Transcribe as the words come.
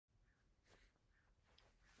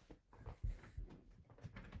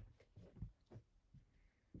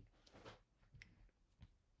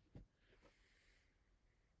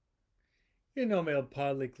En nombre del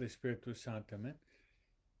Padre y del Espíritu Santo, amén.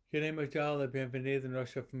 Queremos dar la bienvenida a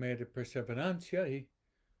nuestra familia de perseverancia y,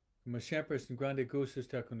 como siempre, es un grande gusto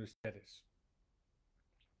estar con ustedes.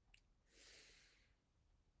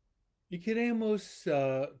 Y queremos,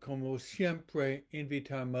 como siempre,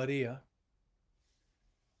 invitar a María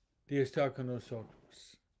de estar con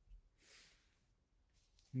nosotros.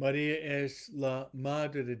 María es la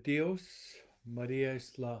Madre de Dios, María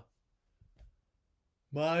es la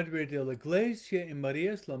Madre de la Iglesia y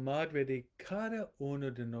María es la Madre de cada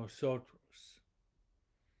uno de nosotros.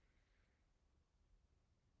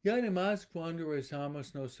 Y además, cuando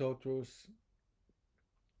rezamos nosotros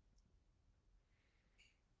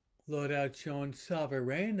la oración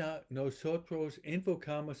soberana, nosotros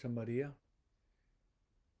invocamos a María.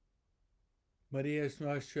 María es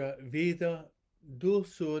nuestra vida,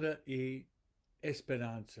 dulzura y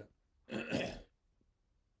esperanza.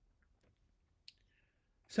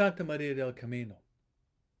 Santa María del Camino.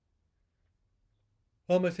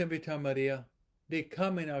 Vamos a invitar a María de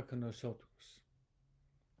caminar con nosotros.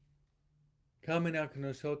 Caminar con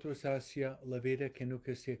nosotros hacia la vida que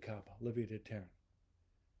nunca se acaba, la vida eterna.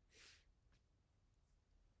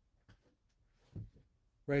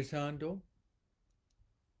 Rezando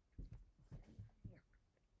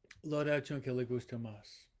la oración que le gusta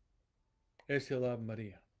más. Es el Ave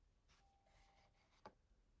María.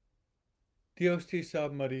 Dios te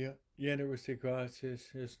salve María, llena eres de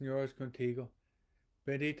gracias, el Señor es contigo.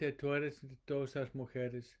 Bendita tú eres entre todas las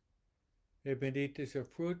mujeres, y bendito es el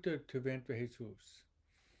fruto de tu vientre Jesús.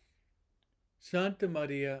 Santa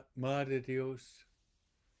María, Madre de Dios,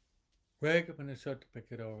 ruega por nosotros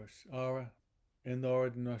pecadores, ahora en la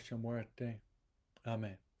hora de nuestra muerte.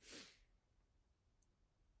 Amén.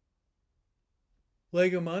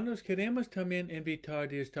 Luego, hermanos, queremos también invitar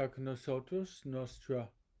a estar con nosotros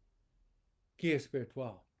nuestra guía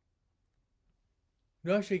espiritual.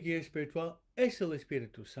 Nuestra guía espiritual es el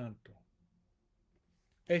Espíritu Santo.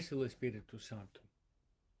 Es el Espíritu Santo.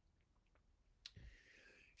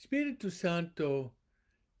 Espíritu Santo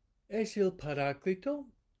es el Paráclito.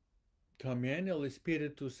 También el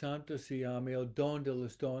Espíritu Santo se llama el don de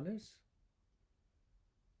los dones.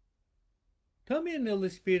 También el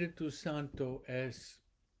Espíritu Santo es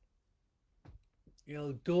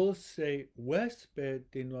el dulce huésped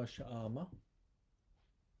de nuestra alma.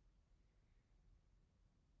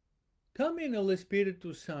 También el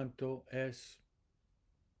Espíritu Santo es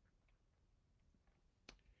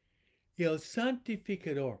el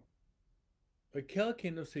santificador, aquel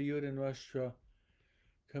que nos ayuda en nuestro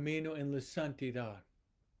camino en la santidad.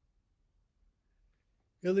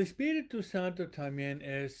 El Espíritu Santo también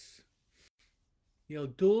es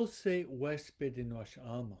el dulce huésped de nuestra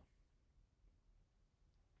alma.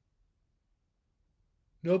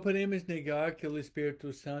 No podemos negar que el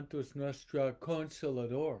Espíritu Santo es nuestro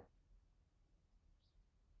consolador.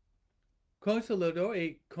 Consolador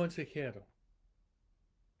y consejero.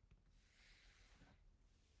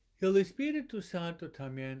 El Espíritu Santo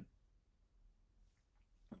también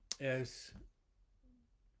es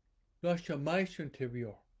nuestro maestro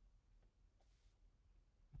interior.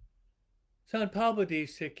 San Pablo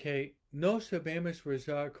dice que no sabemos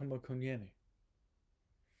rezar como conviene.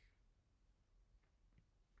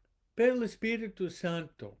 Pero el Espíritu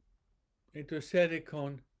Santo intercede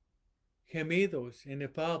con gemidos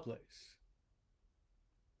inefables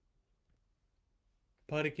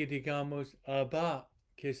para que digamos Abba,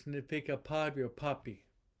 que significa padre o papi.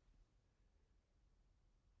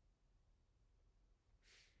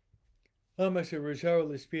 Vamos a rezar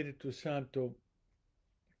al Espíritu Santo,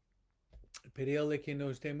 pedirle que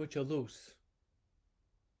nos dé mucha luz.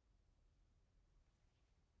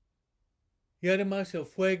 Y además el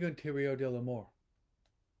fuego interior del amor,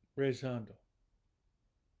 rezando.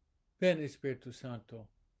 Ven Espíritu Santo,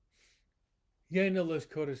 llena los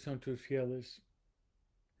corazones tus fieles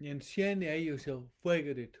y enciende a ellos el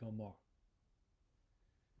fuego de tu amor.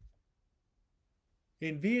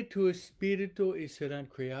 Envía tu Espíritu y serán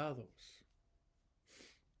creados.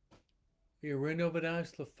 Y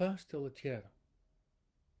renovarás la faz de la tierra.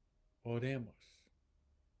 Oremos.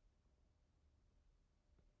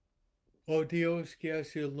 Oh Dios, que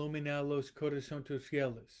has iluminado los corazones tus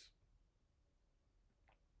fieles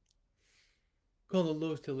con la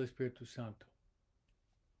luz del Espíritu Santo,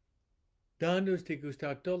 dándonos de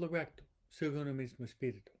gustar todo lo recto según el mismo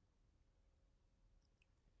Espíritu,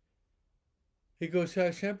 y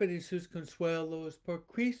gozar siempre de sus consuelos por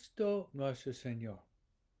Cristo nuestro Señor.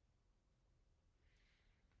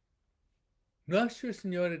 Nuestra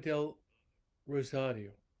Señora del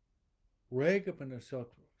Rosario, ruega por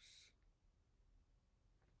nosotros.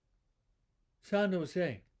 San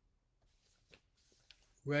José,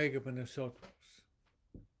 ruega por nosotros.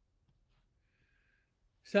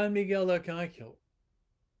 San Miguel Arcángel,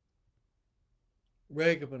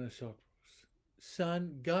 ruega por nosotros.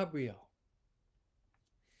 San Gabriel,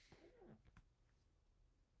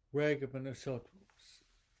 ruega por nosotros.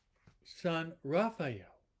 San Rafael,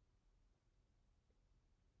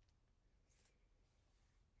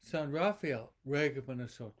 ruega por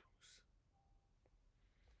nosotros.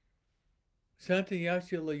 Santa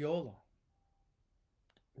Ignacio Loyola,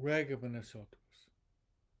 ruega por nosotros.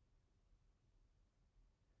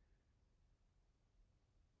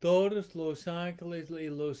 Todos los ángeles y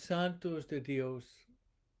los santos de Dios,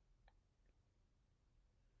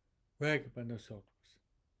 ruega por nosotros.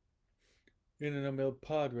 En el nombre del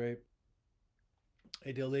Padre,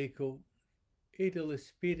 y del Hijo, y del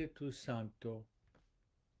Espíritu Santo.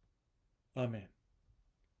 Amén.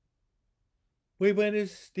 Muy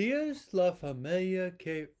buenos días, la familia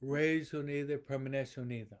que reza unida permanece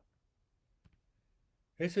unida.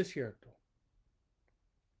 Eso es cierto.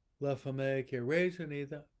 La familia que reza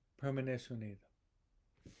unida permanece unida.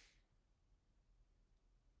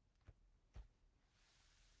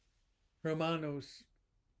 Hermanos,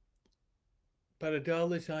 para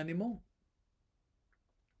darles ánimo,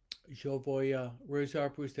 yo voy a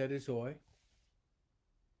rezar por ustedes hoy.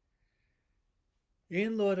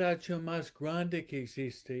 En la oración más grande que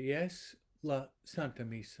existe es la Santa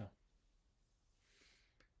Misa.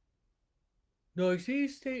 No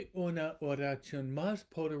existe una oración más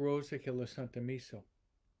poderosa que la Santa Misa.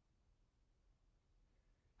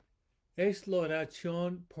 Es la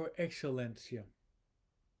oración por excelencia.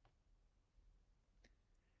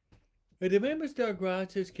 Y debemos dar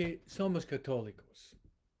gracias que somos católicos.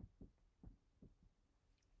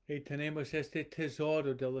 Y tenemos este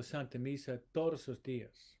tesoro de la Santa Misa todos los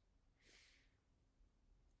días.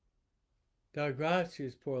 Dar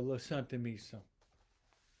gracias por la Santa Misa.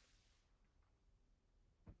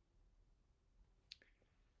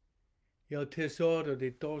 Y el tesoro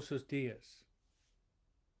de todos los días.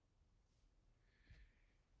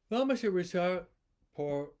 Vamos a rezar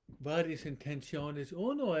por varias intenciones.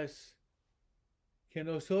 Uno es que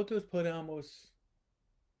nosotros podamos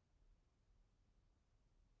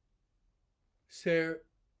ser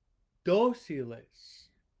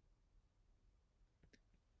dóciles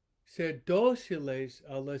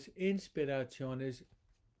a las inspiraciones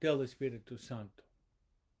del Espíritu Santo.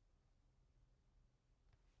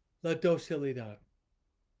 La docilidad.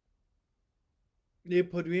 Y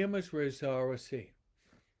podríamos rezar así.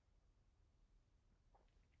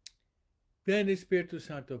 Ven Espíritu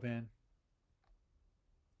Santo, ven.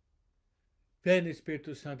 Ven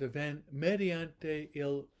Espíritu Santo, ven mediante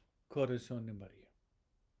el corazón de María.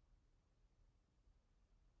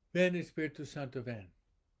 Ven Espíritu Santo, ven.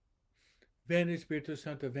 Ven Espíritu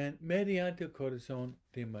Santo, ven mediante el corazón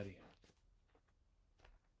de María.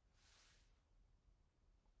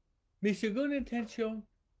 Mi segunda intención,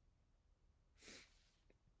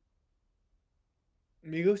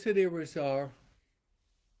 me gustaría rezar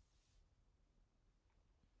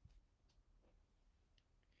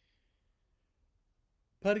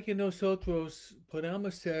para que nosotros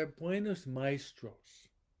podamos ser buenos maestros.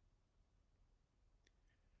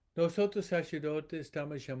 Nosotros sacerdotes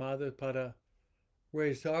estamos llamados para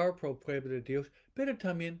rezar por el pueblo de Dios, pero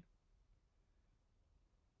también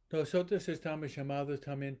nosotros estamos llamados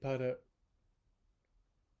también para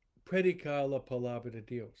predicar la palabra de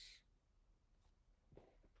Dios.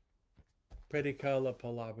 Predicar la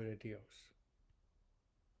palabra de Dios.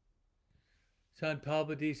 San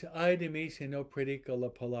Pablo dice, ay de mí si no predico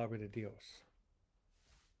la palabra de Dios.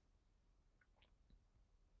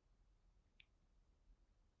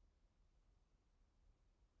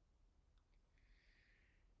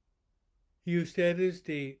 Y ustedes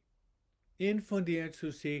de infundir en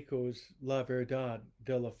sus hijos la verdad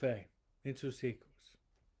de la fe, en sus hijos.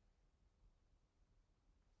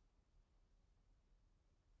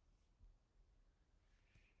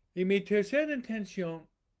 Y mi tercera intención,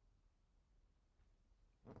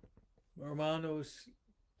 hermanos,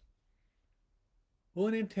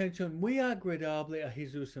 una intención muy agradable a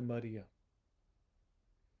Jesús y María.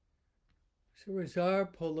 Es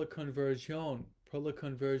rezar por la conversión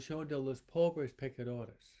de los pobres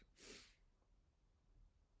pecadores.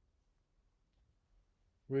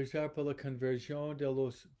 Rezar por la conversión de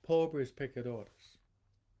los pobres pecadores.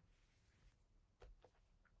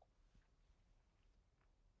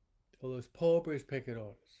 De los pobres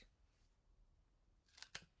pecadores.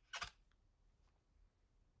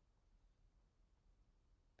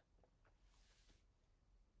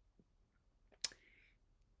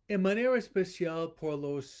 en manera especial por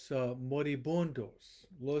los moribundos,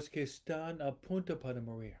 los que están a punto para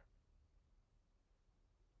morir,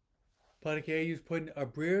 para que ellos puedan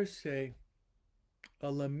abrirse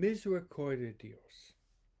a la misericordia de Dios.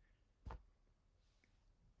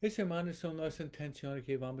 Mis hermanos, son las intenciones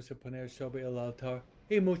que vamos a poner sobre el altar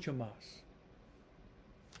y mucho más.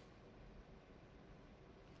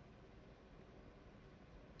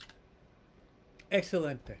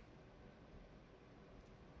 Excelente.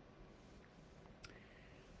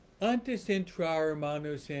 Antes de entrar,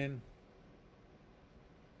 hermanos, en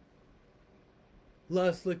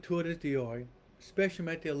las lecturas de hoy,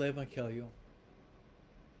 especialmente el Evangelio,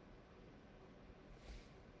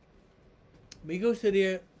 me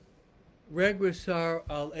gustaría regresar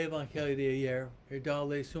al Evangelio de ayer y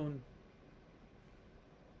darles un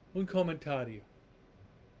comentario.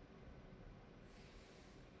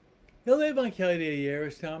 El Evangelio de ayer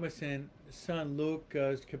estamos en San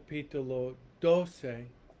Lucas capítulo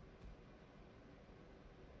 12.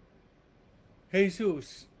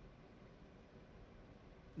 Jesús,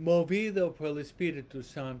 movido por el Espíritu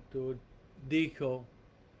Santo, dijo: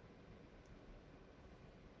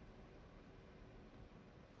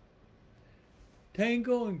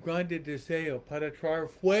 tengo un grande deseo para traer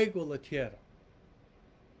fuego a la tierra.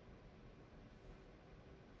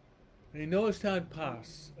 Y no está en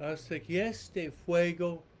paz hasta que este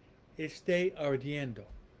fuego esté ardiendo.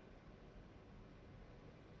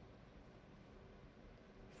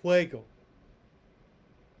 Fuego.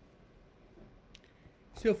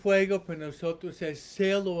 Ese fuego para nosotros es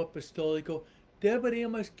celo apostólico.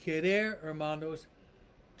 Deberíamos querer, hermanos,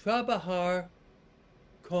 trabajar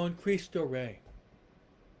con Cristo Rey,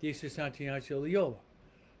 dice Santiago de Loyola.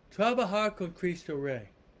 Trabajar con Cristo Rey.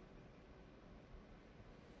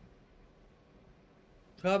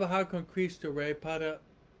 Trabajar con Cristo Rey para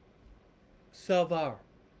salvar.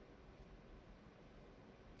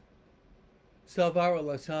 Salvar a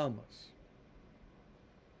las almas.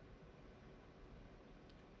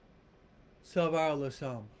 Salvar a las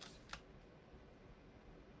almas.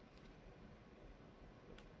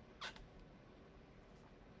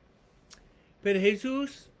 Pero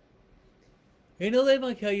Jesús en el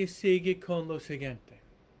Evangelio sigue con lo siguiente: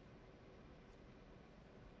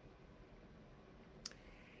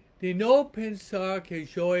 de no pensar que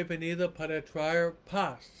yo he venido para traer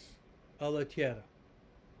paz a la tierra,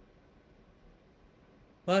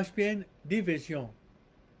 más bien división.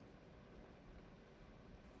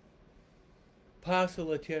 Paz a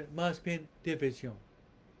la tierra, más bien división.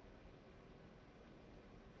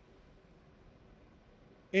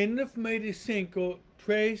 En 9:5,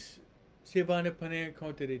 3 se van a poner en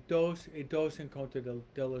contra de 2 y 2 en contra de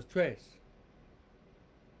los 3.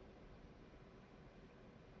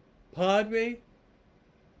 Padre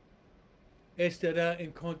estará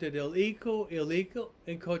en contra del Hijo y el Hijo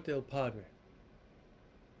en contra del Padre.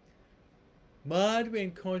 Madre en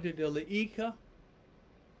contra de la hija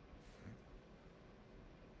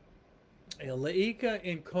y la hija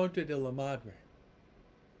en contra de la madre.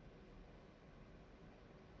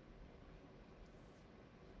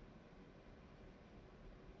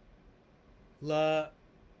 La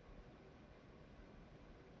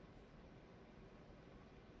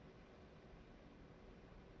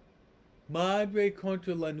madre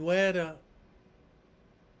contra la nuera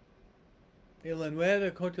y la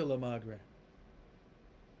nuera contra la madre.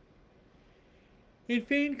 En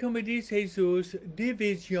fin, como dice Jesús,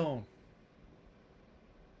 división.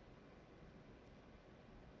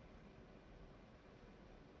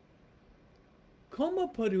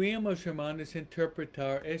 ¿Cómo podríamos, hermanos,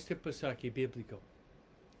 interpretar este pasaje bíblico?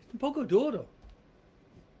 Es un poco duro.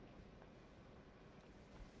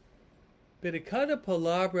 Pero cada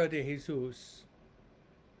palabra de Jesús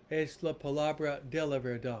es la palabra de la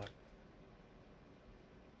verdad.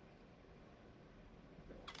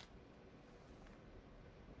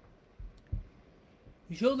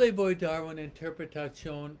 Yo le voy a dar una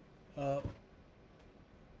interpretación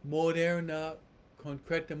moderna,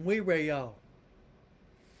 concreta, muy real,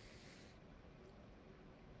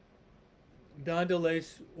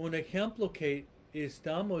 dándoles un ejemplo que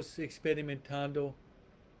estamos experimentando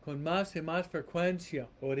con más y más frecuencia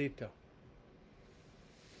ahorita,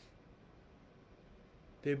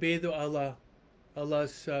 debido a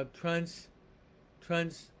las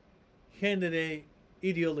transgénero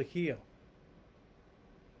ideología.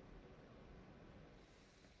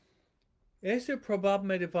 Eso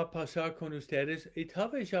probablemente va a pasar con ustedes y tal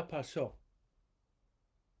vez ya pasó.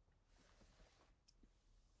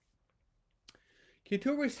 Que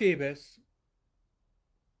tú recibes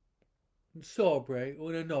un sobre,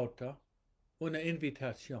 una nota, una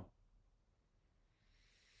invitación.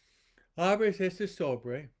 Abres este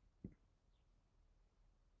sobre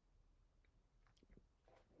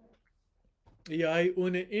y hay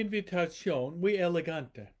una invitación muy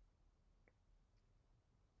elegante.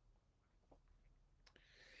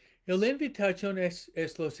 Y la invitación es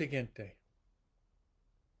lo siguiente.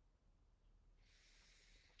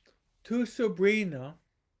 Tu sobrina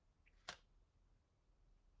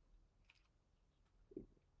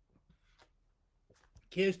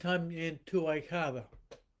que es también tu ahijada,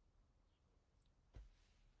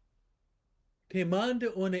 te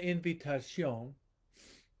manda una invitación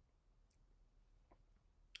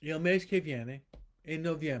el mes que viene, en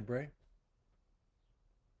noviembre,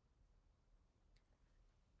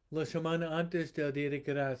 la semana antes del Día de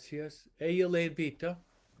Gracias, ella le invita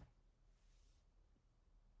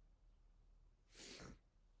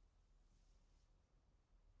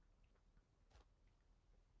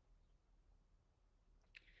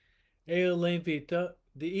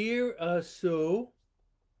de ir a su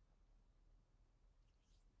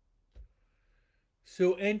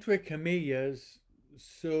entre comillas,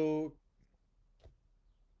 su,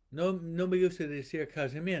 no me gusta decir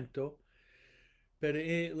casamiento, pero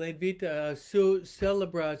le invita a su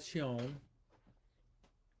celebración,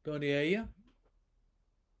 donde ella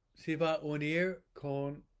se va a unir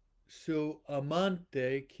con su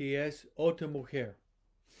amante, que es otra mujer.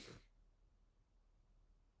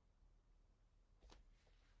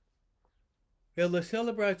 Y la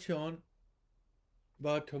celebración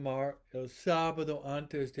va a tomar el sábado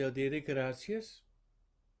antes del Día de Gracias.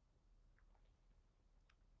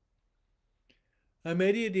 A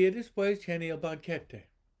mediodía después tiene el banquete.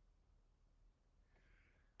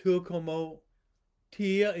 Tú como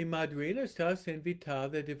tía y madrina estás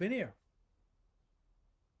invitada de venir.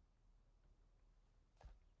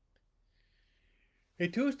 Y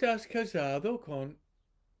tú estás casado con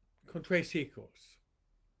 3 hijos.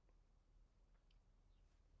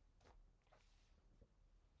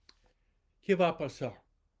 ¿Qué va a pasar?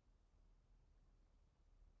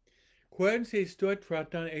 Acuérdense, estoy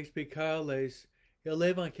tratando de explicarles el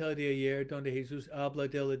Evangelio de ayer donde Jesús habla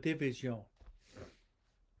de la división.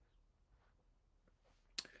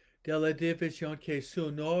 De la división que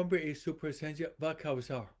su nombre y su presencia va a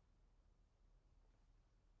causar.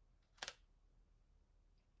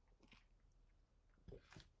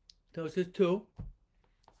 Entonces tú,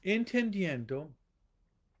 entendiendo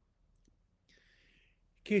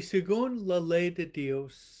que según la ley de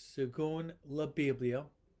Dios, según la Biblia,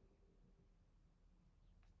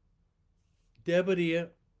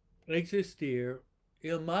 debería existir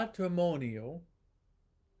el matrimonio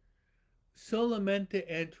solamente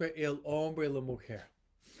entre el hombre y la mujer.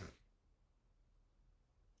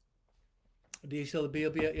 Dice la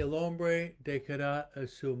Biblia, el hombre dejará a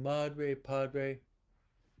su madre y padre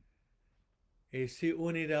y se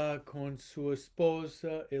unirá con su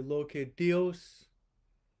esposa, y lo que Dios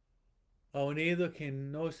ha unido que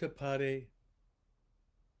no se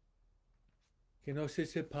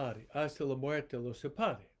separe, hasta la muerte lo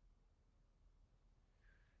separe.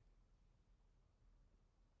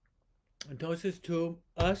 Entonces tú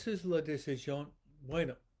haces la decisión,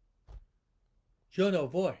 bueno, yo no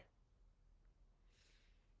voy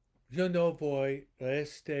a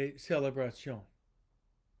esta celebración.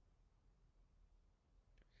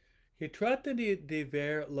 Y trata de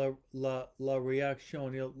ver la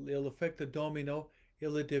reacción, el efecto dominó y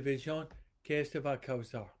la división que esto va a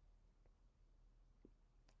causar.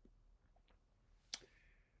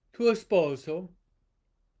 Tu esposo,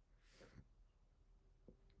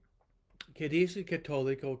 que dice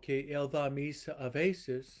católico que él va a misa a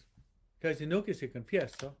veces, casi nunca se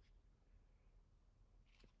confiesa,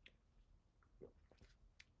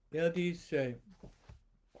 él dice,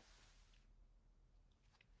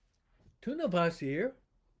 tú no vas a ir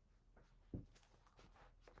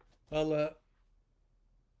a la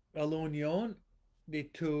unión de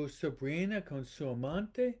tu sobrina con su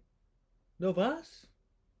amante, ¿no vas?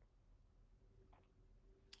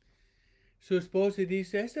 Su esposa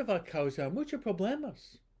dice, esto va a causar muchos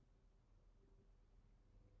problemas.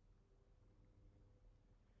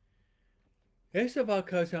 Eso va a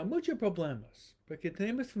causar muchos problemas, porque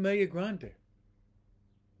tenemos familia grande.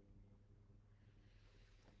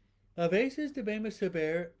 A veces debemos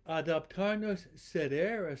saber adaptarnos,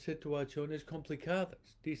 ceder a situaciones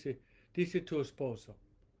complicadas, dice tu esposo.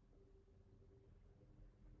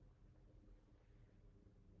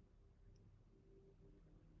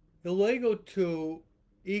 Y luego tu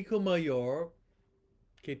hijo mayor,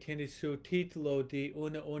 que tiene su título de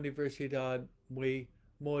una universidad muy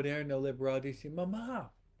moderna, liberal, dice,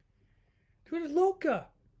 mamá, tú eres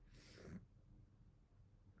loca.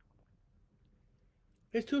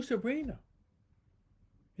 Es tu sobrina.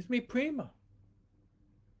 Es mi prima.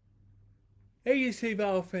 Ella se va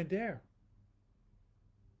a ofender.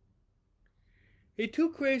 Y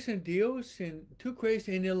tú crees en Dios, tú crees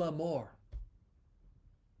en el amor.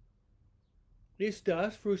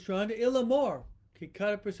 Estás frustrando el amor que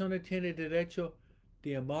cada persona tiene derecho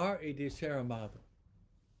de amar y de ser amado.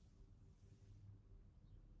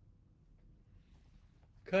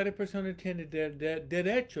 Cada persona tiene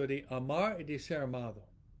derecho de amar y de ser amado.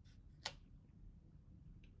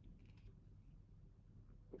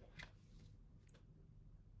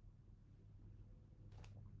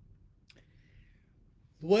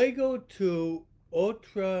 Luego tu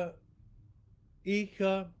otra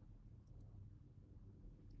hija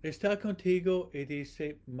está contigo y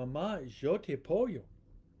dice, mamá, yo te apoyo.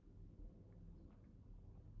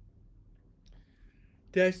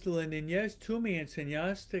 Desde la niñez tú me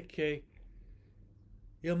enseñaste que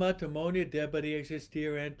el matrimonio debería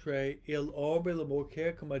existir entre el hombre y la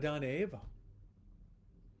mujer como Adán y Eva.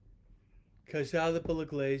 Casada por la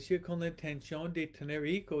iglesia con la intención de tener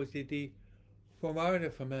hijos y de formar una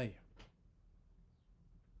familia.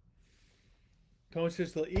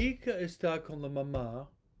 Entonces la hija está con la mamá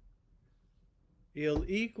y el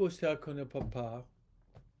hijo está con el papá.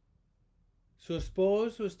 Su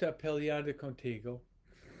esposo está peleando contigo.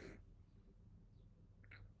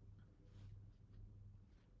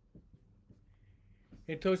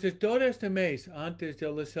 Entonces todo este mes antes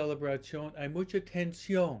de la celebración hay mucha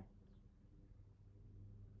tensión,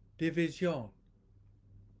 división,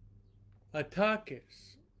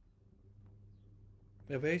 ataques,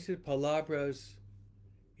 a veces palabras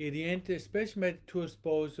hirientes, especialmente tu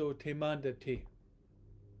esposo te manda a ti.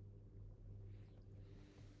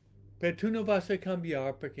 Pero tú no vas a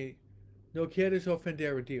cambiar porque no quieres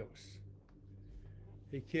ofender a Dios.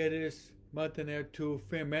 Y quieres mantener tu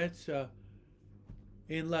firmeza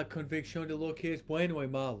en la convicción de lo que es bueno y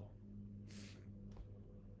malo.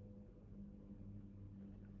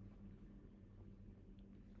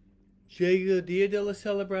 Llega el día de la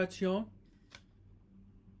celebración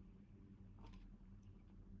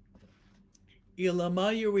y la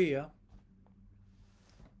mayoría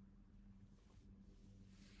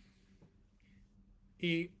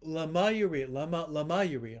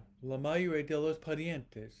de los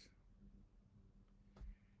parientes,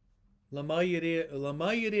 la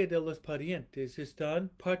mayoría de los parientes están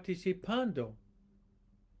participando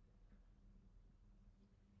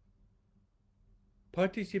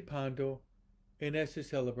en esa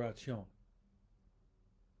celebración.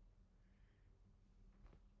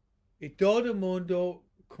 Y todo el mundo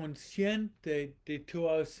consciente de tu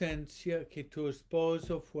ausencia, que tu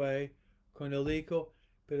esposo fue con el hijo,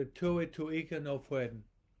 pero tú y tu hija no fueron.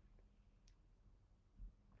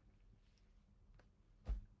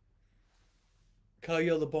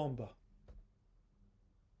 Cayó la bomba.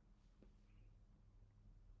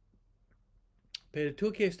 Pero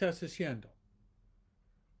tú, ¿qué estás haciendo?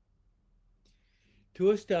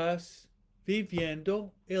 Tú estás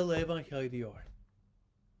viviendo el Evangelio de hoy.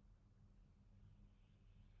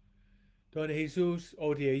 Donde Jesús,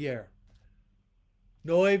 de ayer,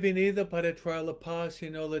 no he venido para traer la paz,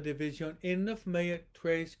 sino la división en la familia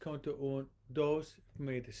 3 contra 1, 2,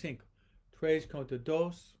 familia de 5. 3 contra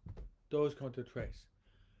 2, 2 contra 3.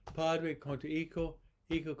 Padre contra hijo,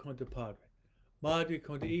 hijo contra padre. Madre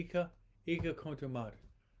contra hija, hija contra madre.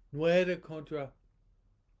 Nuera contra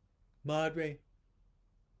madre.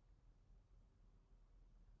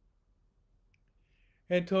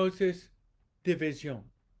 Entonces,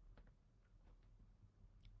 división.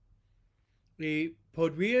 Y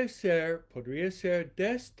podría ser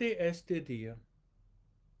desde este día,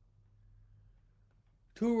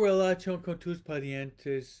 tu relación con tus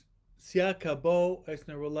parientes se acabó. Es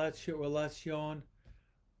una relación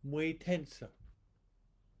muy tensa.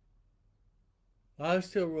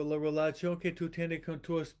 Hasta la relación que tú tienes con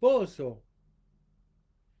tu esposo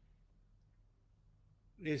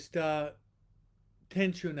está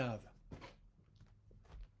tensionada.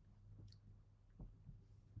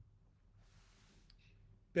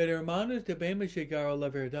 Pero hermanos, debemos llegar a la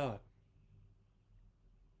verdad.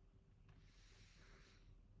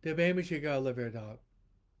 Debemos llegar a la verdad.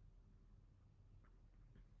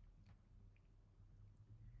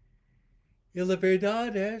 Y la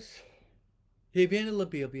verdad es, que viene la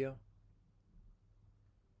Biblia,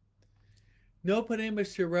 no podemos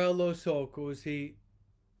cerrar los ojos y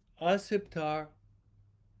aceptar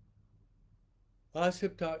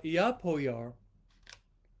y apoyar.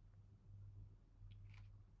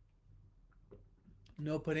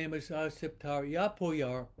 No podemos aceptar y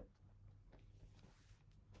apoyar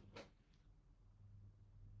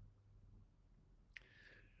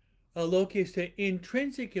a lo que está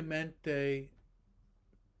intrínsecamente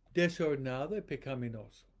desordenado y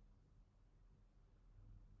pecaminoso.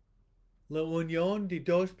 La unión de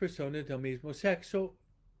dos personas del mismo sexo,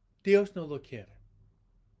 Dios no lo quiere.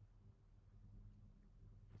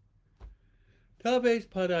 Tal vez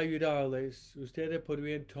para ayudarles, ustedes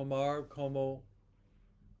podrían tomar como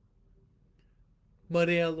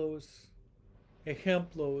modelos,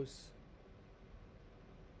 ejemplos,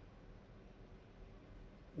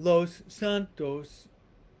 los santos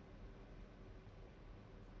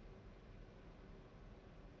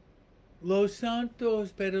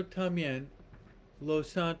pero también los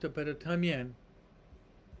santos, pero también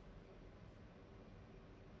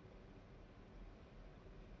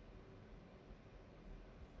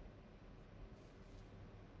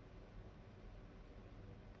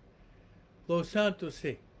los santos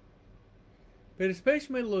sí, pero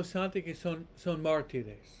especialmente los santos que son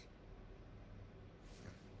mártires.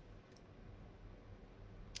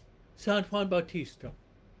 San Juan Bautista.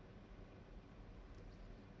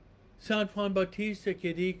 San Juan Bautista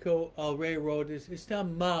que dijo al rey Herodes, está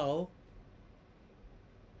mal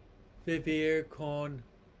vivir con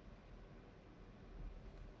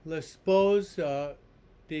la esposa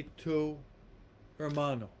de tu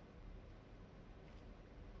hermano.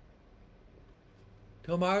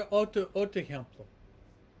 Tomar otro ejemplo.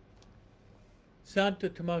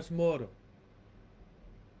 Santo Tomás Moro.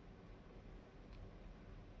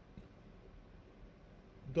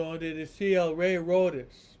 Donde decía el rey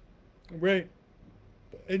Herodes, rey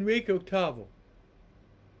Enrique VIII,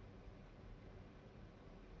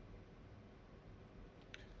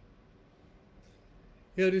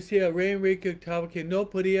 él decía al rey Enrique VIII que no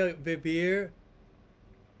podía vivir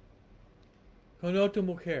con otra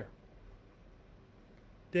mujer,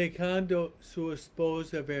 dejando su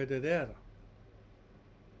esposa verdadera.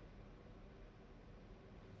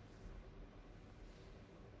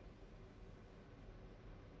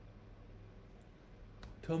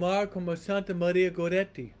 Tomar como Santa María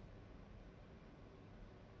Goretti,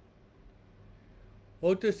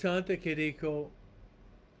 otra santa que dijo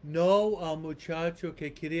no al muchacho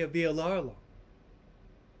que quería violarla.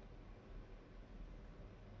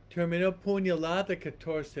 Terminó puñalada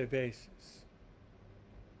 14 veces.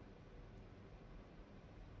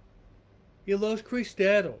 Y los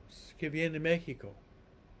cristeros que vienen de México,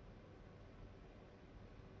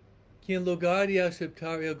 que en lugar de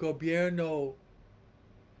aceptar el gobierno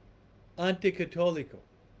anticatólico,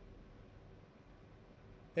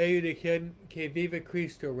 ellos dijeron que vive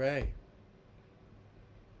Cristo Rey.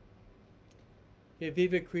 Que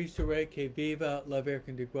vive Cristo Rey, que viva la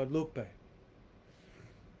Virgen de Guadalupe.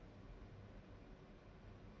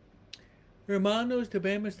 Hermanos,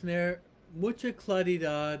 debemos tener mucha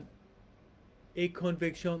claridad y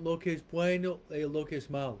convicción lo que es bueno y lo que es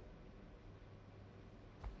malo.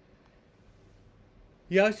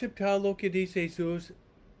 Y aceptar lo que dice Jesús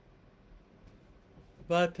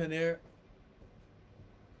va a tener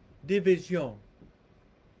división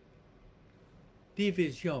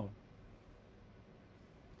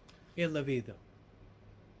en la vida.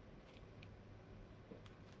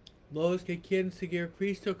 Los que quieren seguir a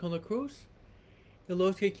Cristo con la cruz y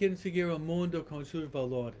los que quieren seguir al mundo con sus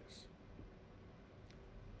valores.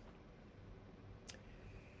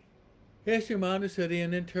 Esta, hermanos, sería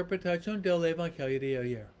una interpretación del Evangelio de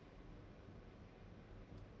ayer.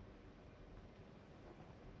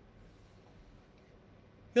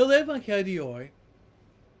 El Evangelio de hoy,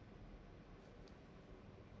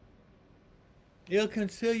 el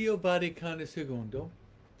Concilio Vaticano II,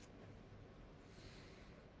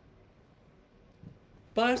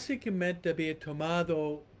 básicamente había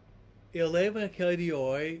tomado el Evangelio de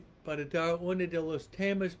hoy para dar uno de los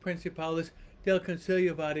temas principales del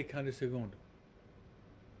Concilio Vaticano II.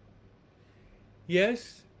 Y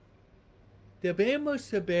es, debemos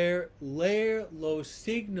saber leer los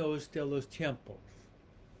signos de los tiempos.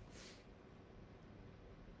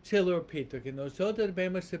 Se lo repito, que nosotros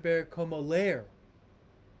debemos saber cómo leer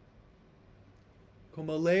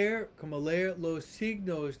los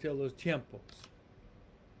signos de los tiempos.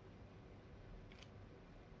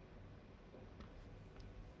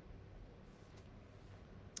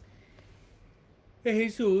 Y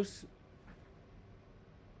Jesús,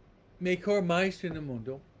 mejor maestro en el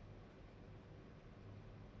mundo,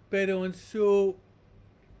 pero en su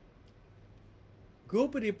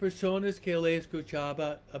grupo de personas que le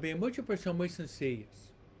escuchaba, había muchas personas muy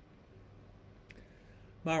sencillas.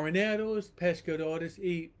 Marineros, pescadores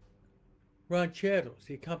y rancheros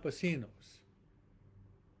y campesinos.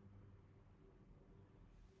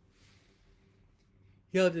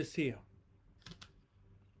 Y él decía,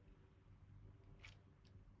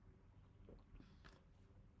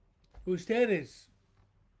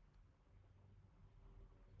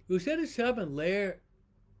 Ustedes saben leer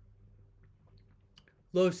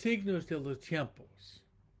los signos de los tiempos.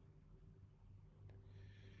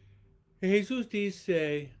 Jesús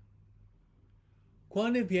dice,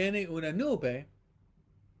 cuando viene una nube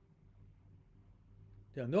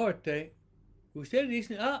del norte, ustedes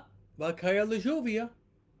dicen, va a caer la lluvia.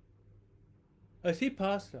 Así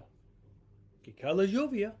pasa, que cae la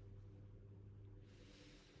lluvia.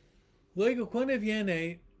 Luego, cuando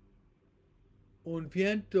viene un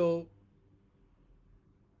viento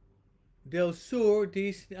del sur,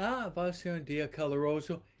 dicen, va a ser un día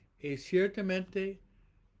caluroso. Y ciertamente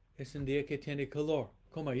es un día que tiene calor,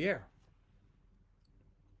 como ayer.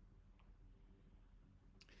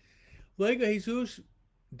 Luego Jesús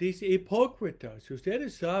dice, hipócritas,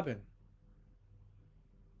 ustedes saben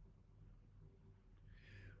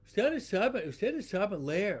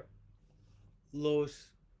leer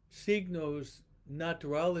los signos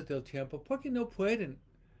naturales del tiempo. ¿Por qué no pueden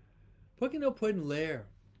leer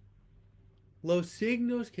los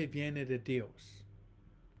signos que vienen de Dios?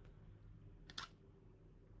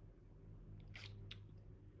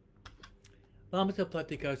 Vamos a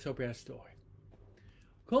platicar sobre esto hoy.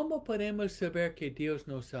 ¿Cómo podemos saber que Dios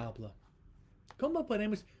nos habla? ¿Cómo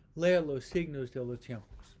podemos leer los signos de los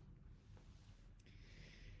tiempos?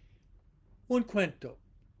 Un cuento.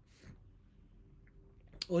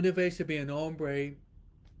 Una vez había un hombre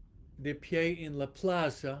de pie en la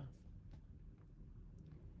plaza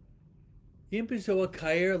y empezó a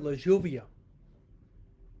caer la lluvia.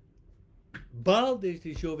 Baldes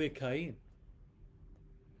de lluvia caían.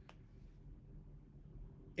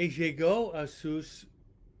 Y llegó a sus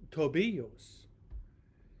tobillos.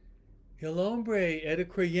 El hombre era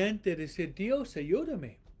creyente, decía, Dios,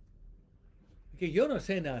 ayúdame, que yo no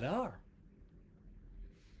sé nadar.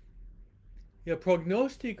 El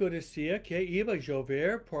pronóstico decía que iba a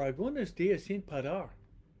llover por algunos días sin parar.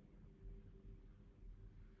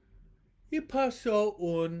 Y pasó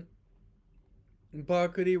un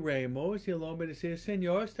barco de remos y el hombre decía,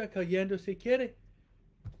 Señor, está cayendo, si quiere,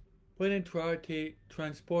 puede entrar, te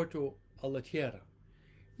transporto a la tierra.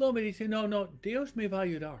 El hombre dice, no, Dios me va a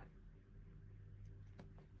ayudar.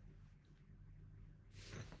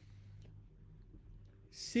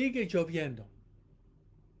 Sigue lloviendo.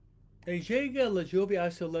 Y llega la lluvia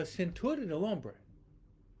hasta la cintura del hombre.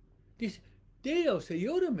 Dice, Dios,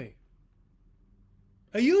 ayúdame.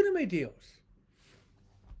 Ayúdame, Dios.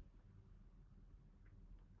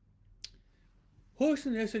 Justo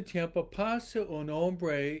en ese tiempo pasa un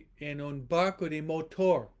hombre en un barco de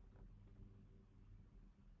motor.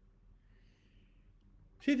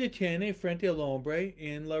 Se detiene frente al hombre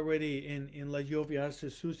en la lluvia hasta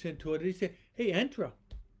su cintura. Dice, hey, entra.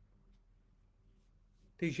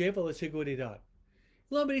 Te lleva la seguridad.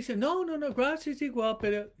 El hombre dice, no, gracias igual,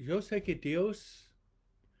 pero yo sé que Dios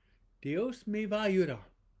me va a ayudar.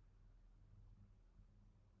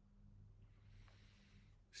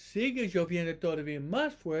 Sigue lloviendo todavía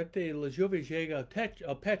más fuerte y la lluvia llega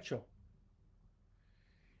al pecho.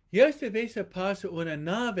 Y esta vez se pasa una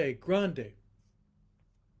nave grande.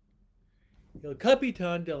 El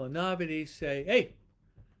capitán de la nave dice, hey,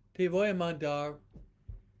 te voy a mandar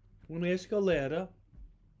una escalera.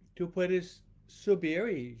 Tú puedes subir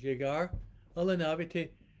y llegar a la nave,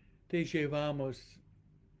 te llevamos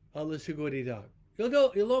a la seguridad.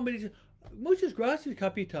 El hombre dice, muchas gracias,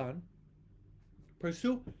 capitán, por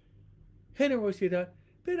su generosidad,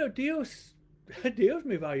 pero Dios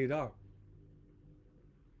me va a ayudar.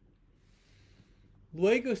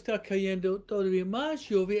 Luego está cayendo todavía más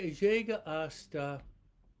lluvia y llega hasta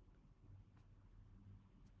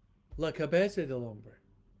la cabeza del hombre.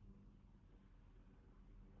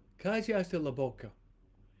 Casi hasta la boca.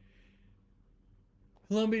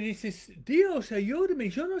 El hombre dice, Dios, ayúdame,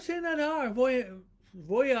 yo no sé nadar,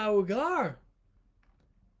 voy a ahogar.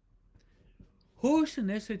 Justo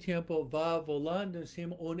en ese tiempo va volando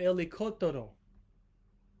encima un helicóptero.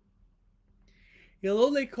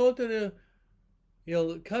 El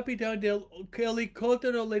capitán del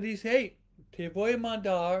helicóptero le dice, hey, te voy a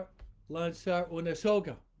mandar lanzar una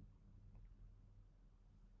soga.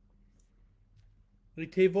 Y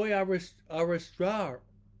te voy a arrastrar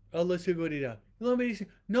a la seguridad. El hombre dice,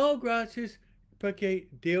 no, gracias, porque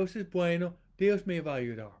Dios es bueno, Dios me va a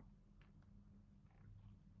ayudar.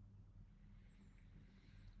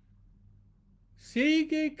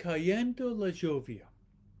 Sigue cayendo la lluvia.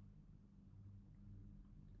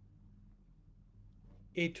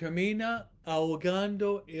 Y termina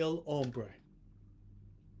ahogando el hombre.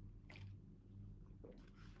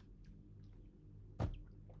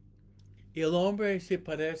 Y el hombre se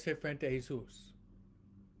parece frente a Jesús.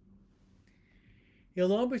 El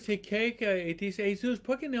hombre se queja y dice, Jesús,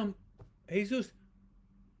 ¿por qué no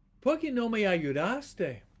me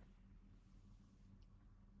ayudaste?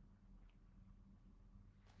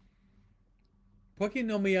 ¿Por qué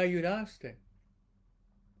no me ayudaste?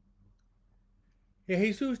 Y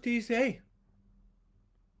Jesús dice, hey,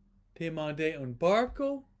 te mandé un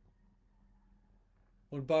barco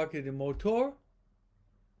de motor,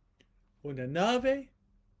 una nave,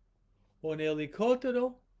 un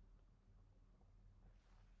helicóptero.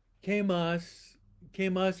 ¿Qué más?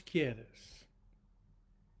 ¿Qué más quieres?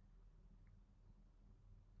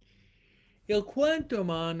 El cuento,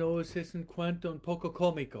 hermanos, es un cuento un poco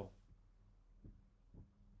cómico.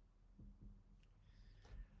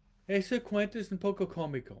 Ese cuento es un poco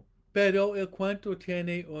cómico, pero el cuento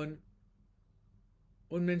tiene un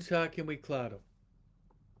mensaje muy claro.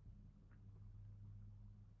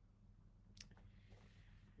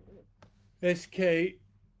 Es que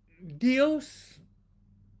Dios,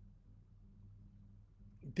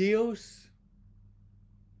 Dios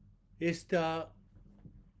está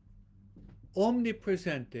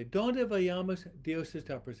omnipresente. Donde vayamos, Dios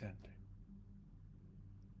está presente.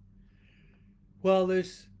 ¿Cuál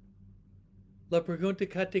es la pregunta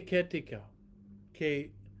catequética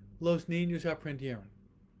que los niños aprendieron?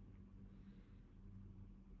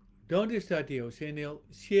 ¿Dónde está Dios? En el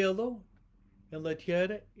cielo, en la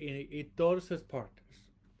tierra y en todas las partes.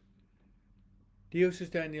 Dios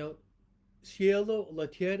está en el cielo, la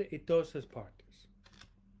tierra y todas las partes.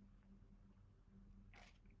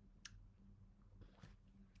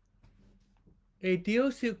 Y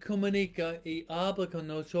Dios se comunica y habla con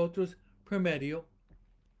nosotros por medio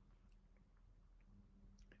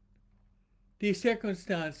de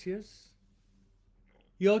circunstancias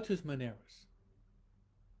y otras maneras.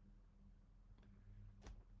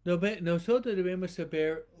 Nosotros debemos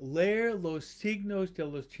saber leer los signos de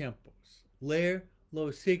los tiempos. Leer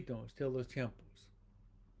los signos de los tiempos.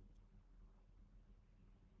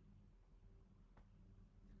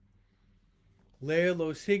 Leer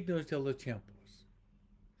los signos de los tiempos.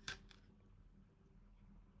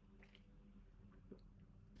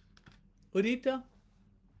 Ahorita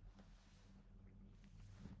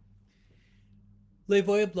le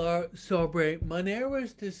voy a hablar sobre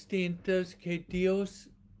maneras distintas que Dios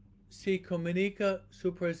se comunica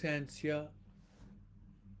su presencia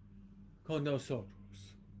con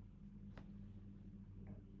nosotros.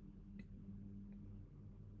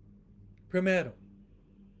 Primero,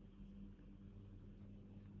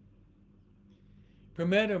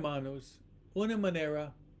 hermanos, una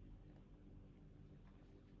manera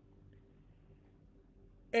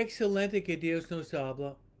excelente que Dios nos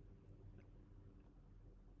habla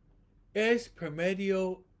es por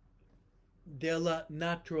medio de la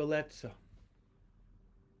naturaleza.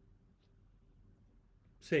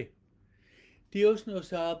 Sí, Dios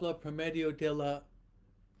nos habla por medio de la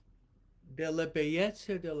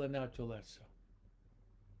belleza de la naturaleza.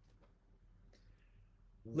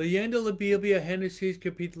 Leyendo la Biblia, Génesis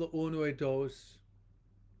capítulo 1 y 2,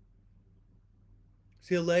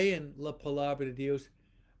 se leen la palabra de Dios.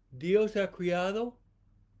 Dios ha creado,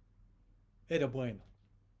 era bueno.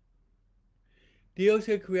 Dios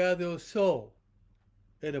ha creado el sol,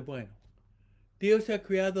 era bueno. Dios ha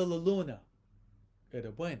creado la luna,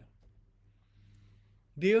 era bueno.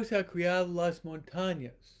 Dios ha creado las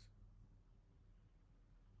montañas,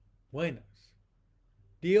 buenas.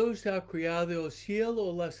 Dios ha creado el cielo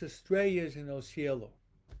o las estrellas en el cielo,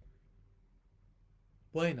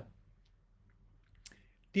 bueno.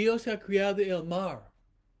 Dios ha creado el mar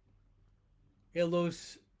y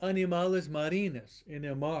los animales marinos en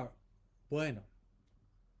el mar, bueno.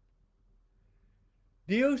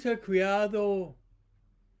 Dios ha creado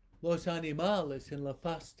los animales en la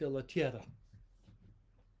faz de la tierra,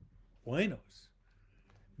 buenos.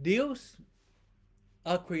 Dios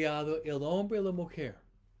ha creado el hombre y la mujer,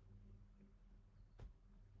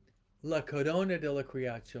 la corona de la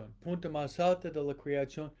creación, punto más alto de la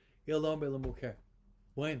creación, el hombre y la mujer,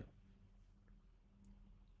 bueno.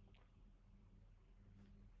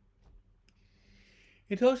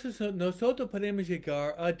 Entonces nosotros podemos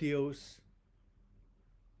llegar a Dios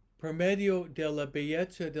por medio de la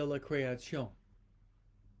belleza de la creación.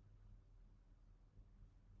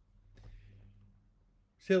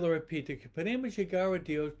 Se lo repito, que podemos llegar a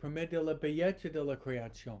Dios por medio de la belleza de la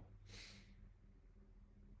creación.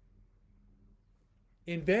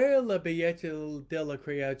 En ver la belleza de la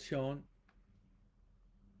creación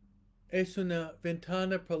es una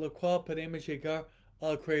ventana por la cual podemos llegar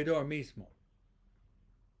al Creador mismo.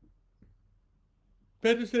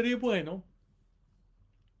 Pero sería bueno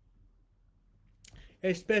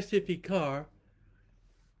especificar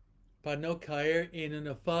para no caer en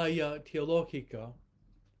una falla teológica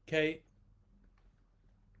que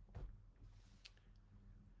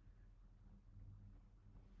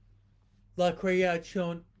la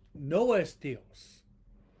creación no es Dios.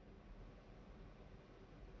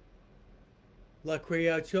 La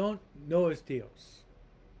creación no es Dios.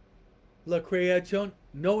 La creación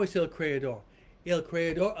no es el creador. El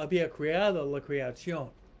creador había creado la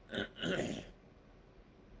creación.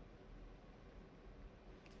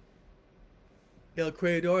 El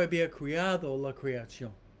creador había creado la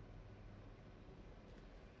creación.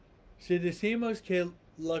 Si decimos que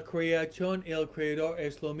la creación y el creador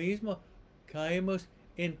es lo mismo, caemos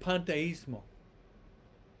en panteísmo.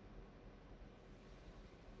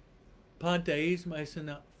 Panteísmo es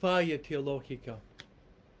una falla teológica.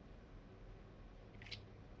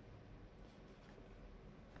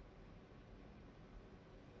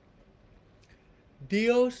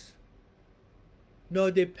 Dios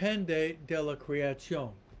no depende de la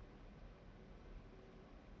creación,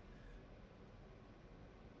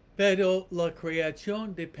 pero la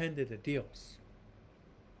creación depende de Dios.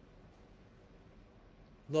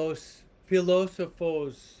 Los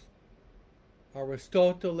filósofos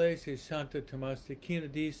Aristóteles y Santo Tomás de Aquino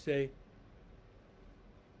dice,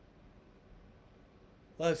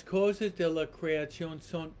 las cosas de la creación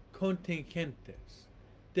son contingentes,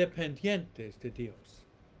 dependientes de Dios,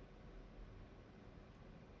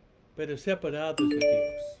 pero separados de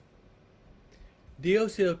Dios.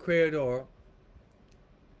 Dios el Creador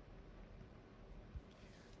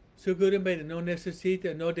seguramente no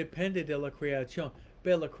necesita, no depende de la creación,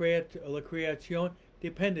 pero la creación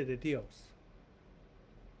depende de Dios.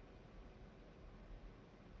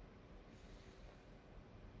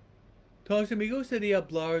 Entonces me gustaría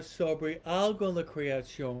hablar sobre algo en la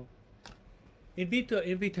creación.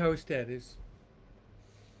 Invitar a ustedes,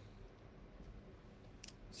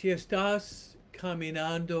 si estás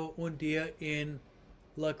caminando un día en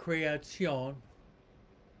la creación,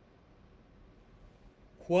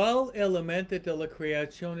 ¿cuál elemento de la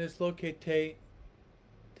creación es lo que te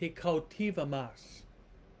cautiva más,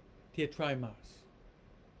 te atrae más?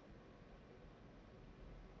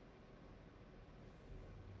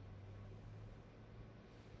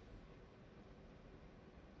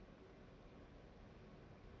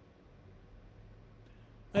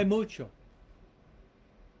 Hay mucho.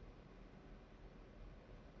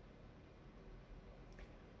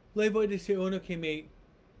 Le voy a decir uno que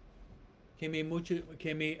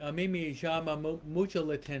a mí me llama mucho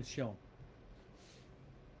la atención.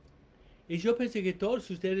 Y yo pensé que todos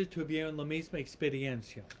ustedes tuvieron la misma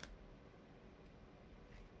experiencia.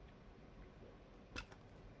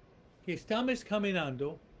 Que estamos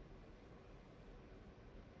caminando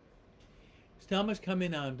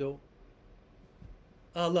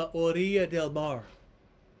a la orilla del mar.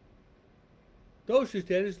 Todos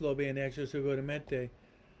ustedes lo habían hecho seguramente.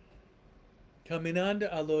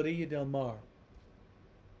 Caminando a la orilla del mar,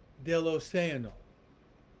 del océano.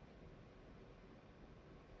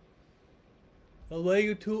 Y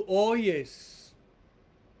luego tú oyes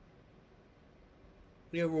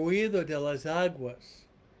el ruido de las aguas.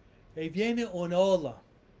 Y viene una ola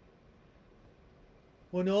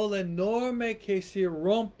enorme que se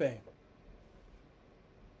rompe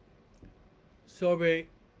sobre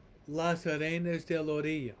las arenas de la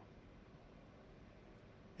orilla.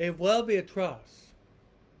 Y vuelve atrás.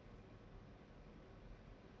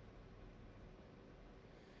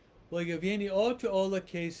 Luego viene otra ola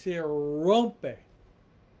que se rompe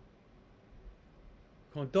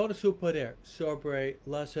con todo su poder sobre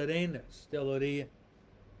las arenas de la orilla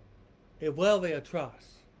y vuelve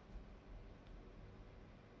atrás.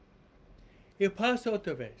 Y pasa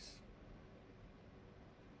otra vez.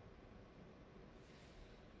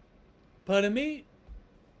 Para mí,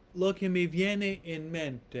 lo que me viene en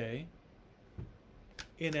mente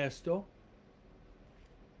en esto,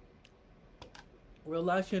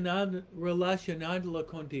 relacionándolo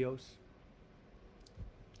con Dios,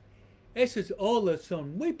 esas olas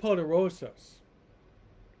son muy poderosas.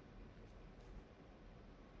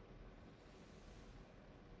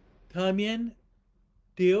 También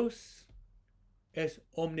Dios es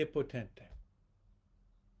omnipotente.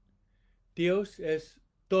 Dios es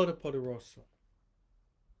todopoderoso.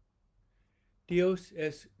 Dios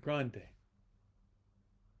es grande.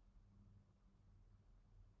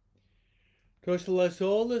 Entonces las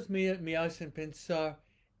olas me hacen pensar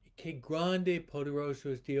qué grande y poderoso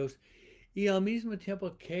es Dios y al mismo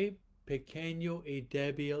tiempo qué pequeño y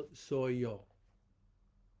débil soy yo.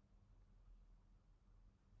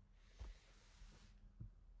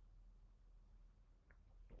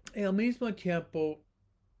 Y al mismo tiempo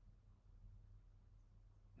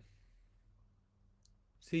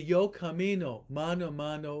si yo camino mano a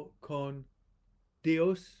mano con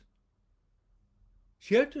Dios,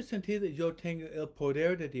 cierto sentido yo tengo el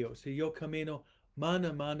poder de Dios si yo camino mano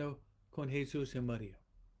a mano con Jesús y María.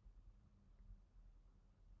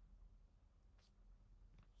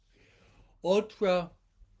 Otra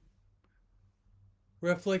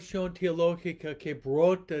reflexión teológica que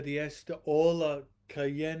brota de esta ola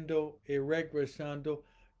cayendo y regresando,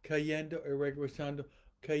 cayendo y regresando,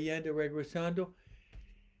 cayendo y regresando,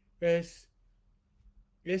 es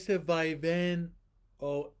ese vaivén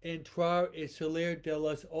o entrar y salir de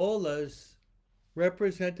las olas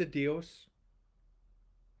representa a Dios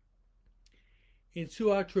en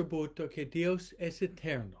su atributo que Dios es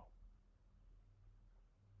eterno.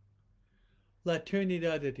 La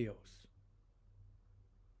eternidad de Dios.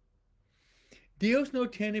 Dios no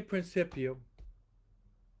tiene principio.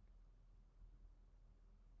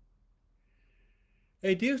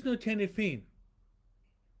 Y Dios no tiene fin.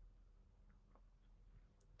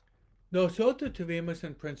 Nosotros tuvimos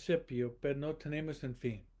un principio, pero no tenemos un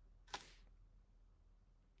fin.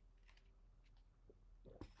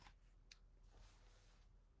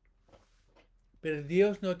 Pero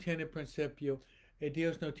Dios no tiene principio y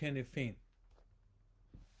Dios no tiene fin.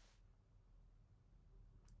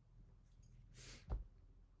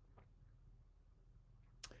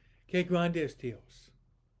 Qué grande es Dios.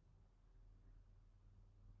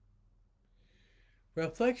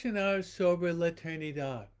 Reflexionar sobre la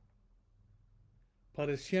eternidad.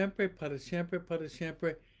 Para siempre, para siempre, para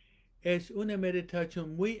siempre. Es una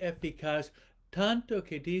meditación muy eficaz, tanto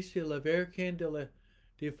que dice la Virgen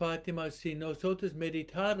de Fátima, si nosotros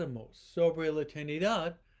meditáramos sobre la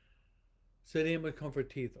eternidad, seríamos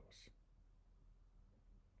convertidos.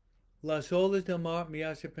 Las olas del mar me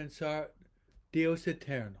hacen pensar Dios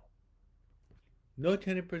eterno. No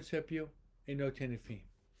tiene principio y no tiene fin.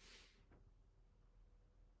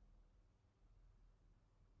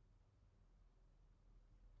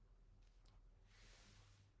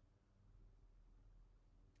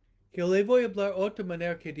 Que le voy a hablar otra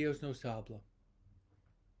manera que Dios nos habla.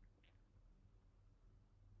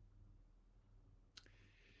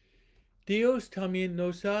 Dios también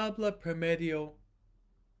nos habla por medio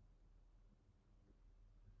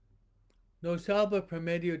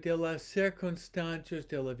de las circunstancias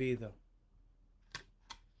de la vida.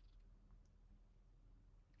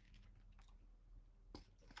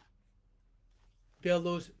 De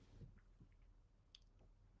los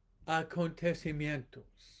acontecimientos.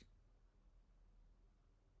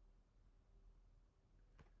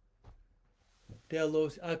 De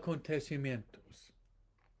los acontecimientos.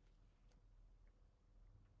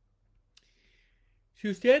 Si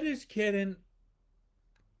ustedes quieren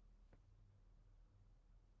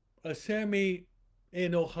hacerme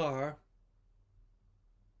enojar,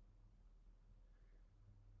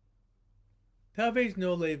 tal vez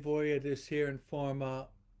no le voy a decir en forma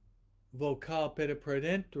vocal, pero por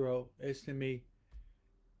dentro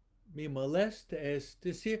me molesta es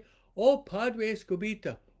decir, oh Padre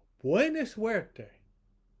Escobita, buena suerte.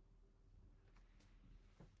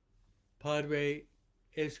 Padre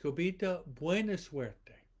Escobita, buena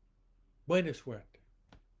suerte. Buena suerte.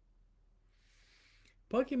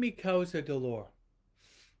 Porque me causa dolor.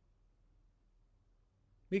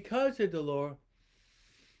 Me causa dolor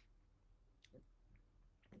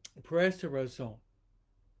por esta razón.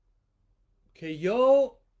 Que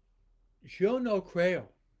yo no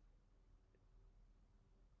creo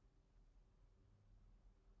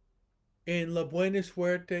en la buena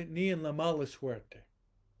suerte ni en la mala suerte.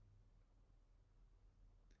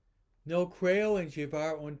 No creo en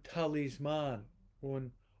llevar un talismán,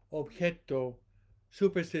 un objeto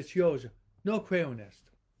supersticioso. No creo en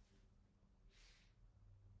esto.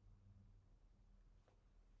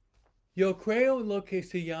 Yo creo en lo que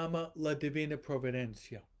se llama la divina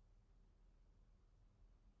providencia.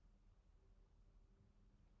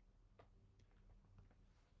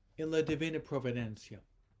 En la divina providencia.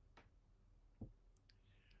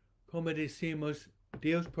 Como decimos,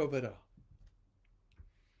 Dios proveerá.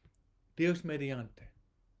 Dios mediante.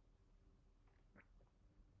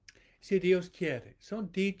 Si Dios quiere.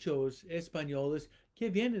 Son dichos españoles que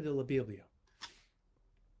vienen de la Biblia.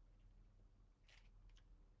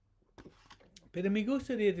 Pero me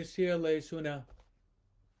gustaría decirles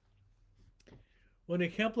un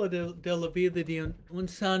ejemplo de la vida de un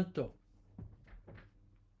santo.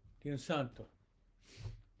 De un santo.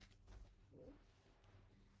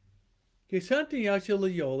 Que Santo Ignacio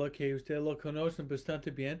Loyola, que ustedes lo conocen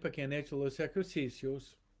bastante bien porque han hecho los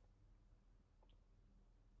ejercicios,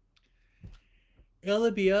 él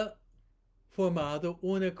había formado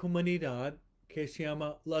una comunidad que se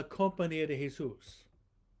llama la Compañía de Jesús.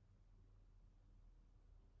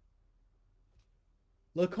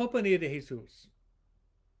 La compañía de Jesús.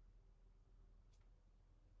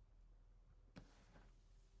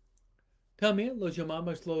 También los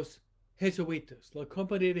llamamos los jesuitas, la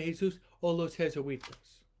compañía de Jesús o los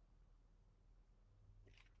jesuitas.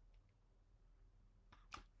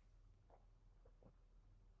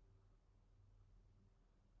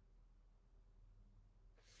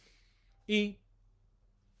 Y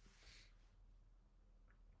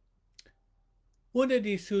uno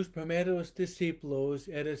de sus primeros discípulos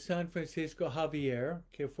era San Francisco Javier,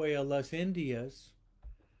 que fue a las Indias,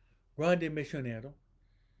 grande misionero.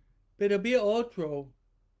 Pero había otro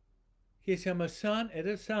que se llama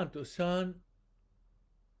era santo, San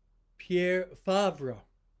Pierre Favre.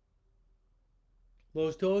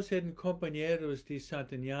 Los dos eran compañeros de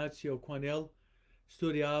Santo Ignacio cuando él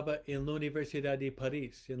estudiaba en la Universidad de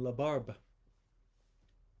París, en La Barbe.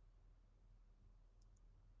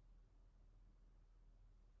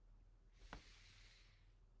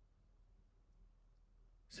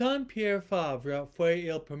 San Pierre Favre fue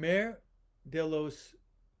el primer de los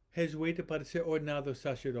jesuitas para ser ordenado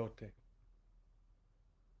sacerdote.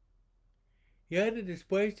 Y era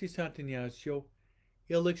después de Santo Ignacio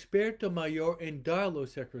el experto mayor en dar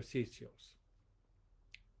los ejercicios.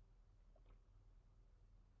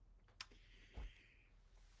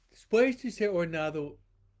 Después de ser ordenado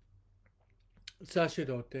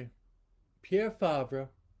sacerdote, Pierre Favre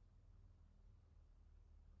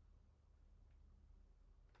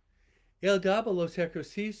él daba los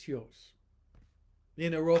ejercicios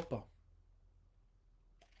en Europa.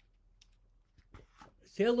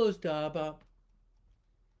 Se los daba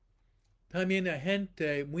también a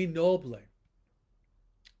gente muy noble,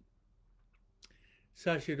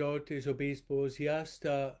 sacerdotes, obispos y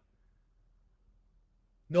hasta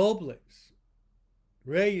nobles,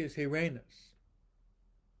 reyes y reinas.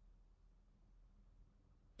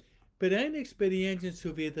 Pero hay una experiencia en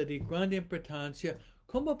su vida de gran importancia.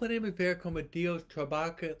 ¿Cómo podemos ver cómo Dios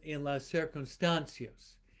trabaja en las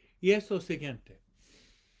circunstancias? Y es lo siguiente.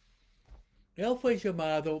 Él fue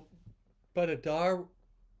llamado para dar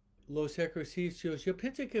los ejercicios. Yo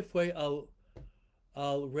pienso que fue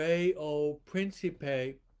al rey o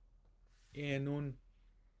príncipe en un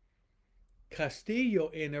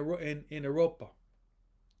castillo en Europa.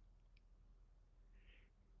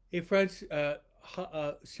 Y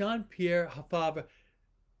Saint Pierre Favre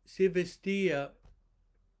se vestía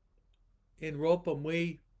en ropa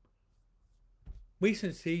muy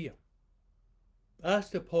sencilla,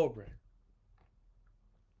 hasta pobre.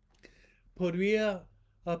 Podría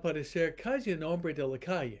aparecer casi un hombre de la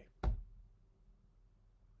calle.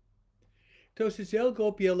 Entonces él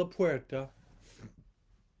golpea la puerta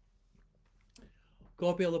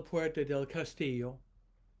del castillo.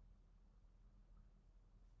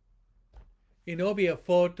 Y no había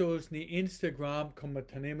fotos ni Instagram como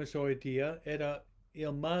tenemos hoy día. Era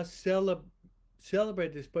el más célebre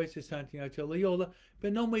después de Santiago de Loyola,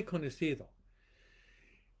 pero no muy conocido.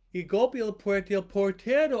 Y golpea la puerta, el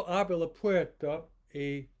portero abre la puerta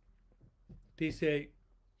y dice,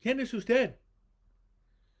 ¿quién es usted?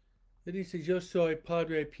 Y dice, yo soy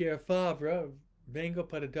Padre Pierre Favre, vengo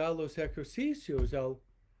para dar los ejercicios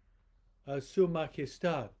a su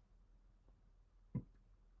majestad.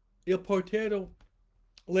 El portero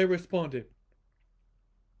le responde,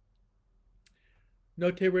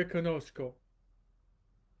 no te reconozco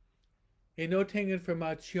y no tengo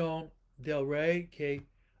información del rey que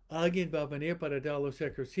alguien va a venir para dar los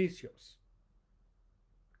ejercicios.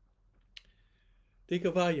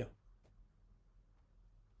 Digo, vaya.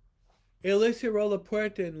 Él le cerró la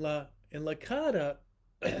puerta en la cara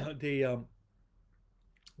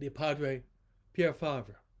de Padre Pierre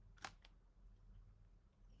Favre.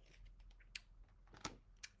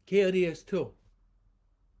 ¿Qué harías tú?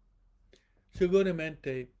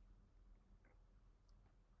 Seguramente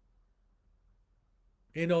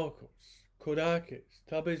enojos, corajes,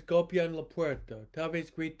 tal vez golpeando la puerta, tal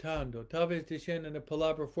vez gritando, tal vez diciendo una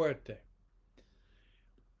palabra fuerte.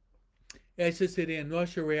 Esa sería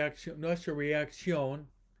nuestra reacción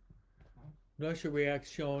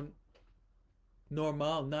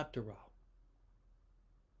normal, natural.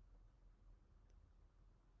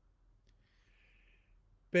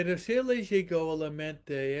 Pero se le llegó a la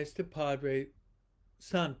mente este Padre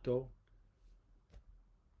Santo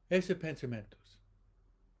esos pensamientos.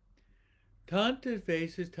 Tantas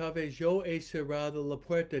veces tal vez yo he cerrado la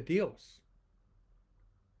puerta a Dios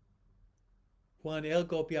cuando Él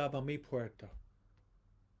golpeaba mi puerta.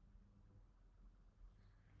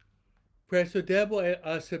 Por eso debo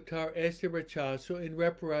aceptar este rechazo en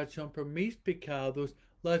reparación por mis pecados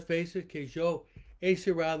las veces que yo he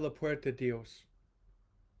cerrado la puerta a Dios.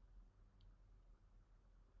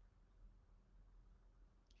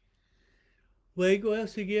 Luego él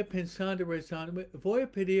seguía pensando, rezando, voy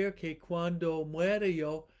a pedir que cuando muera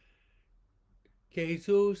yo, que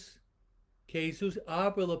Jesús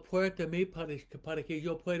abra la puerta a mí para que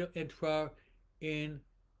yo pueda entrar en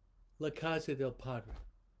la casa del Padre.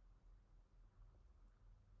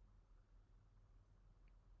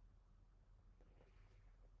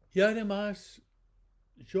 Y además,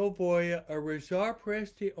 yo voy a rezar por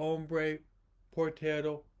este hombre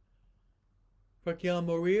portero, porque al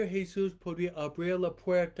morir Jesús podría abrir la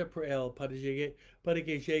puerta por él para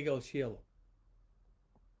que llegue al cielo.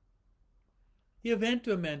 Y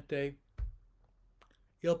eventualmente,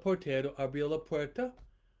 el portero abrió la puerta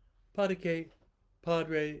para que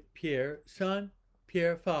Padre Pierre, San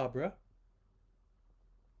Pierre Fabre,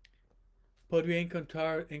 podría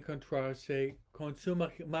encontrarse con su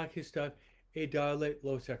majestad y darle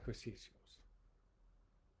los ejercicios.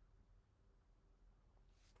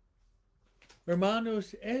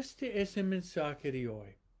 Hermanos, este es el mensaje de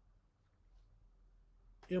hoy.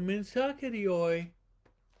 El mensaje de hoy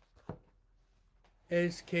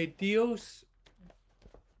es que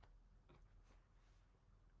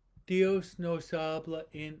Dios nos habla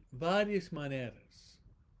en varias maneras,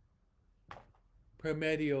 por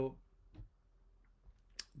medio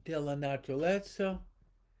de la naturaleza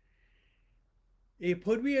y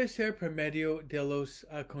podría ser por medio de los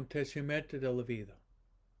acontecimientos de la vida.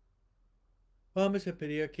 Vamos a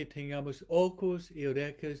pedir que tengamos ojos y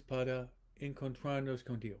orejas para encontrarnos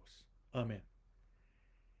con Dios. Amén.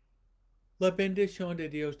 La bendición de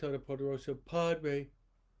Dios Todopoderoso, Padre,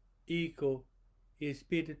 Hijo y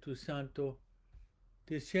Espíritu Santo,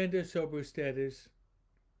 descienda sobre ustedes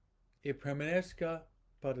y permanezca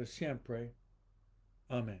para siempre.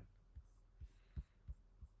 Amén.